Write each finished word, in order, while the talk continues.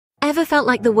Ever felt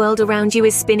like the world around you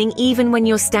is spinning even when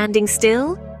you're standing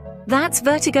still? That's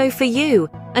vertigo for you,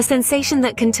 a sensation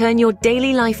that can turn your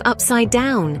daily life upside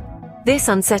down. This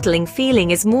unsettling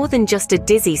feeling is more than just a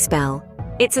dizzy spell.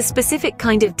 It's a specific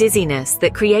kind of dizziness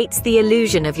that creates the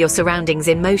illusion of your surroundings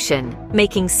in motion,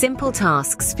 making simple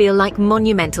tasks feel like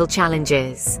monumental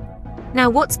challenges. Now,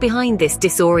 what's behind this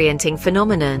disorienting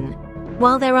phenomenon?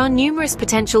 While there are numerous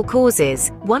potential causes,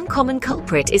 one common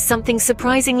culprit is something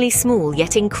surprisingly small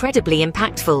yet incredibly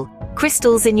impactful: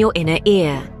 crystals in your inner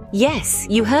ear. Yes,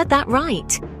 you heard that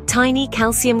right. Tiny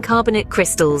calcium carbonate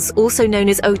crystals, also known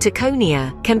as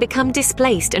otoconia, can become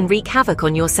displaced and wreak havoc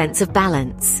on your sense of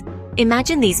balance.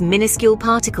 Imagine these minuscule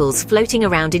particles floating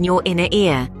around in your inner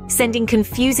ear, sending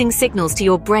confusing signals to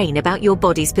your brain about your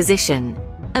body's position.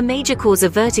 A major cause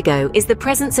of vertigo is the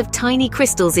presence of tiny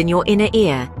crystals in your inner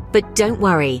ear, but don't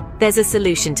worry, there's a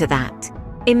solution to that.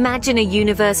 Imagine a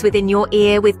universe within your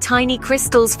ear with tiny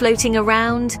crystals floating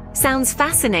around. Sounds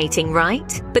fascinating,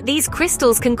 right? But these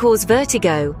crystals can cause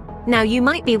vertigo. Now you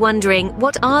might be wondering,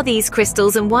 what are these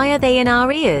crystals and why are they in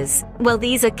our ears? Well,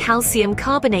 these are calcium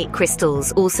carbonate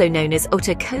crystals, also known as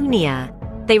otoconia.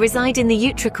 They reside in the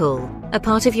utricle, a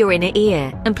part of your inner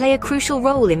ear, and play a crucial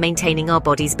role in maintaining our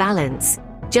body's balance.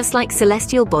 Just like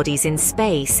celestial bodies in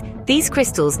space, these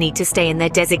crystals need to stay in their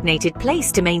designated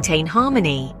place to maintain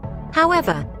harmony.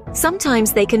 However,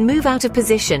 sometimes they can move out of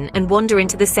position and wander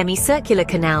into the semicircular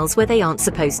canals where they aren't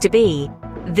supposed to be.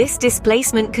 This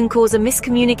displacement can cause a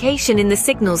miscommunication in the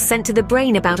signals sent to the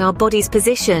brain about our body's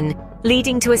position,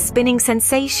 leading to a spinning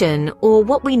sensation, or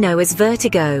what we know as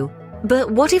vertigo.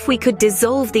 But what if we could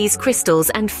dissolve these crystals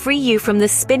and free you from the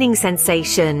spinning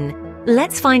sensation?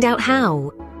 Let's find out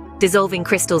how. Dissolving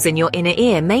crystals in your inner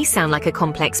ear may sound like a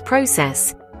complex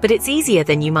process, but it's easier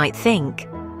than you might think.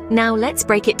 Now let's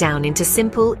break it down into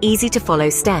simple, easy-to-follow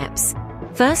steps.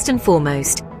 First and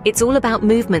foremost, it's all about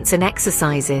movements and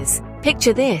exercises.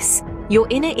 Picture this. Your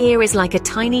inner ear is like a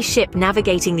tiny ship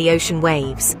navigating the ocean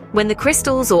waves. When the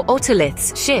crystals or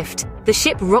otoliths shift, the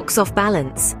ship rocks off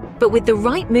balance. But with the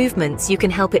right movements, you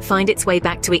can help it find its way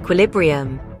back to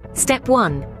equilibrium. Step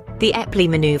 1. The Epley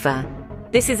maneuver.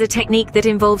 This is a technique that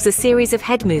involves a series of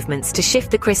head movements to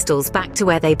shift the crystals back to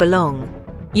where they belong.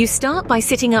 You start by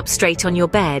sitting up straight on your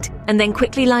bed and then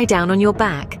quickly lie down on your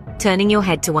back, turning your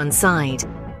head to one side.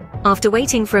 After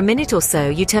waiting for a minute or so,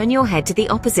 you turn your head to the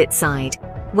opposite side.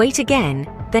 Wait again,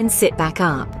 then sit back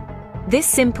up. This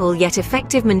simple yet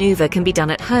effective maneuver can be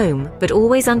done at home, but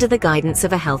always under the guidance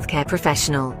of a healthcare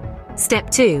professional. Step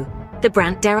 2. The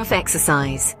Brandt-Deruf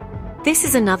exercise. This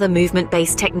is another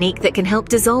movement-based technique that can help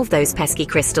dissolve those pesky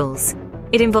crystals.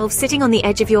 It involves sitting on the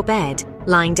edge of your bed,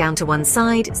 lying down to one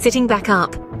side, sitting back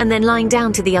up, and then lying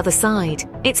down to the other side.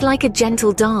 It's like a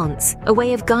gentle dance, a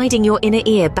way of guiding your inner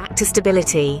ear back to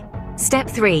stability. Step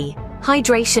 3.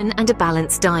 Hydration and a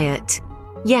balanced diet.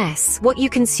 Yes, what you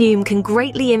consume can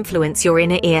greatly influence your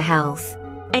inner ear health.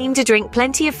 Aim to drink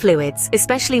plenty of fluids,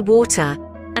 especially water,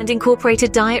 and incorporate a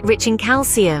diet rich in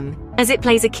calcium, as it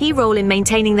plays a key role in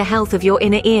maintaining the health of your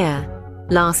inner ear.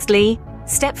 Lastly,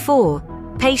 Step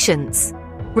 4. Patience.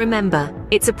 Remember,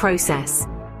 it's a process.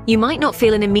 You might not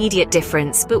feel an immediate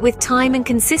difference, but with time and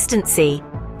consistency,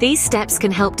 these steps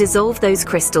can help dissolve those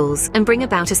crystals and bring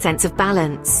about a sense of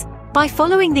balance. By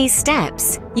following these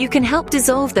steps, you can help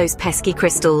dissolve those pesky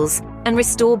crystals and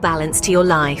restore balance to your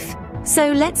life.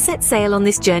 So let's set sail on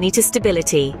this journey to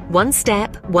stability, one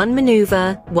step, one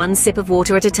maneuver, one sip of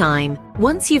water at a time.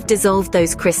 Once you've dissolved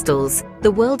those crystals,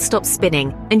 the world stops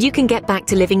spinning and you can get back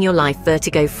to living your life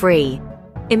vertigo-free.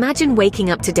 Imagine waking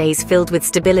up to days filled with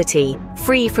stability,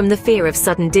 free from the fear of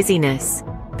sudden dizziness.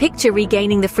 Picture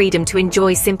regaining the freedom to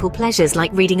enjoy simple pleasures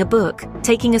like reading a book,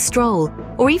 taking a stroll,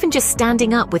 or even just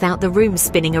standing up without the room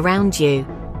spinning around you.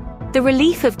 The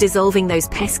relief of dissolving those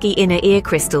pesky inner ear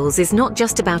crystals is not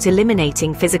just about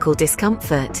eliminating physical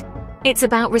discomfort. It's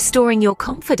about restoring your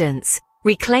confidence,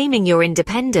 reclaiming your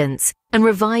independence, and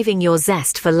reviving your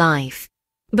zest for life.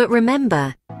 But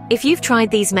remember, if you've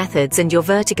tried these methods and your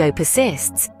vertigo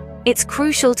persists, it's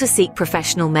crucial to seek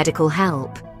professional medical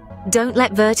help. Don't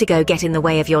let vertigo get in the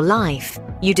way of your life.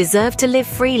 You deserve to live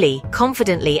freely,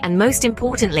 confidently, and most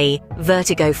importantly,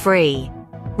 vertigo-free.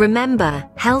 Remember,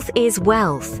 health is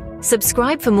wealth.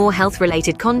 Subscribe for more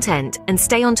health-related content and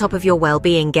stay on top of your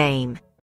well-being game.